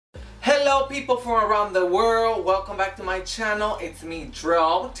Hello people from around the world, welcome back to my channel. It's me,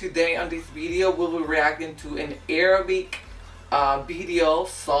 Dro. Today on this video we'll be reacting to an Arabic video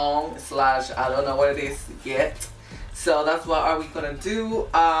song slash I don't know what it is yet. So that's what are we gonna do.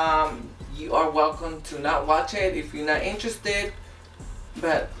 You are welcome to not watch it if you're not interested,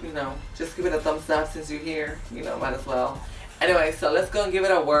 but you know, just give it a thumbs up since you're here, you know, might as well. Anyway, so let's go and give it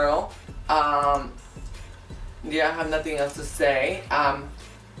a whirl. Yeah, I have nothing else to say.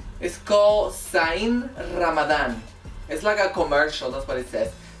 It's called Zain Ramadan. It's like a commercial, that's what it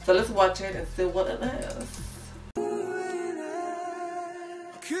says. So let's watch it and see what it is.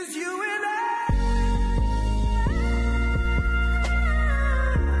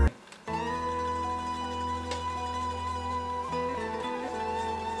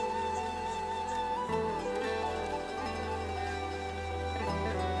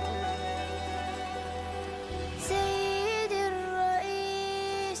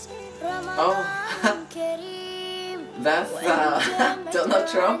 Oh, that's Donald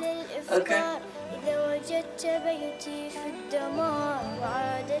Trump. Okay. إذا وجدت بيتي في الدمار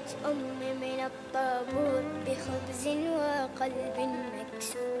وعادت أمي من الطابور بخبز وقلب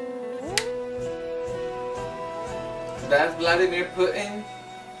مكسور. That's Vladimir Putin.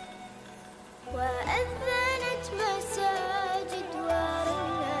 وأذنت مساجد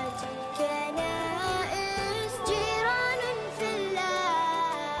ورنت الكنائس جيران في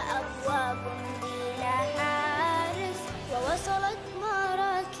الله أبواب بلا حارس ووصلت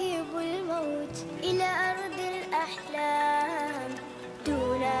مراكب الموت إلى أرض الأحلام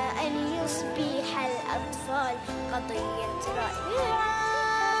دون أن يصبح الأطفال قضية رأي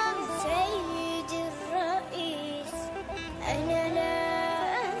عام. سيدي الرئيس أنا لا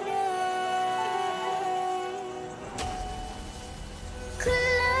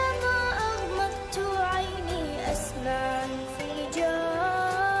كلما أغمضت عيني أسمع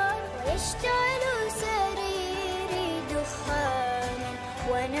انفجار ويشتعل سريري دخانا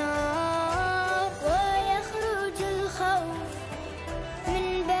ونار ويخرج الخوف من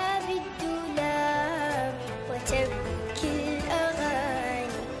باب الدولاب وتبكي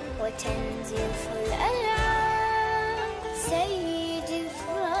الأغاني وتنزف الألعاب. سيدي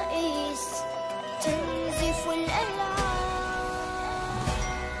الرئيس تنزف الألعاب.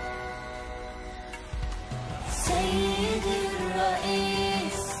 سيدي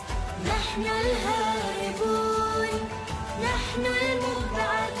الرئيس نحن الهاربون نحن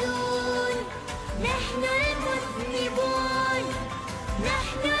المبعدون نحن المذنبون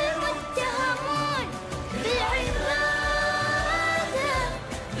نحن المتهمون بالعبادة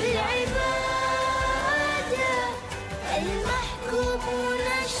بالعبادة المحكومون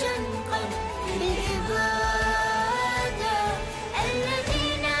شنقا بالإبادة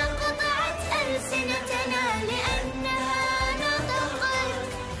الذين قطعت ألسنتنا لأنها نطقت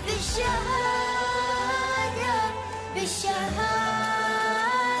بالشهادة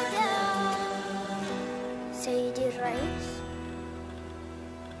بالشهادة. سيدي الرئيس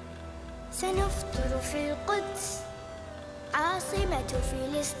سنفطر في القدس عاصمة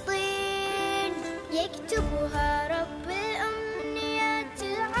فلسطين يكتبها رب الأمنيات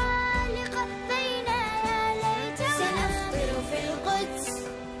العالقة بين يا ليت. سنفطر في القدس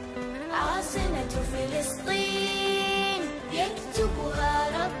عاصمة فلسطين يكتبها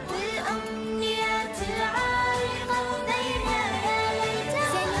رب الأمنيات العالقة بين يا ليت.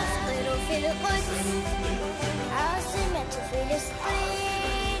 سنفطر في القدس عاصمة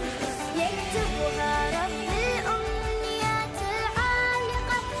فلسطين يكتبها رب الأمنيات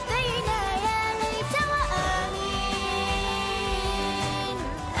العالقة بين يا ليت. وآمين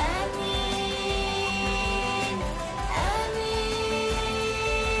آمين آمين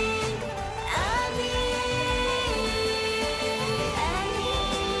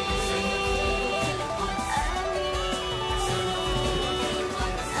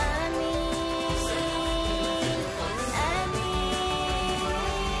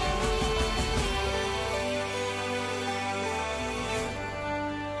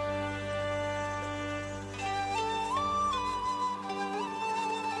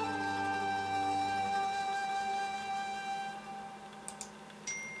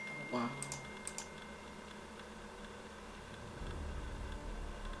Wow.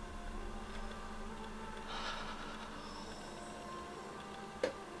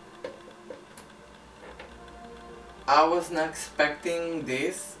 I was not expecting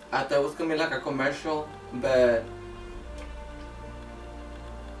this. I thought it was gonna be like a commercial, but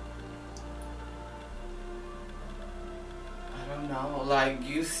I don't know. Like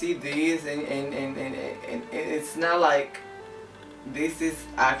you see this, and it's not like this is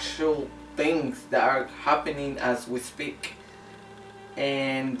actual things that are happening as we speak.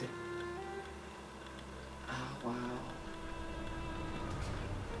 And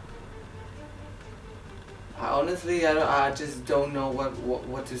honestly, I just don't know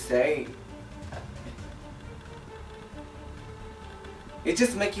what to say. It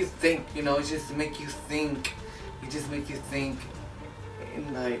just make you think, you know. It just make you think. It just make you think.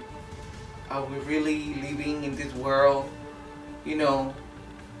 And like, are we really living in this world? You know.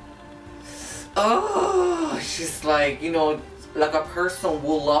 Oh, it's just like, you know, like a person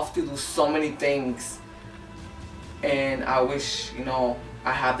would love to do so many things, and I wish, you know,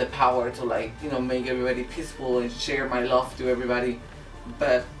 I had the power to, like, you know, make everybody peaceful and share my love to everybody.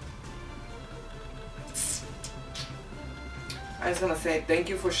 But I just want to say thank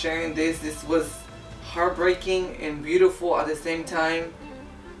you for sharing this. This was heartbreaking and beautiful at the same time,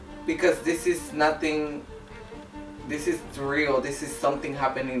 because this is nothing, this is real, this is something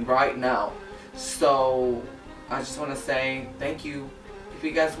happening right now. So I just want to say thank you. If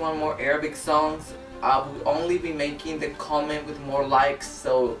you guys want more Arabic songs, I will only be making the comment with more likes,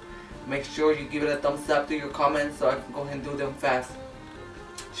 so make sure you give it a thumbs up to your comments so I can go ahead and do them fast.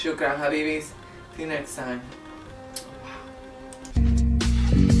 Shukran Habibis. See you next time.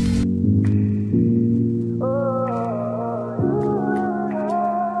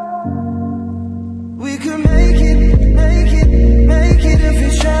 We can make it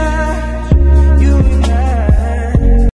if we try.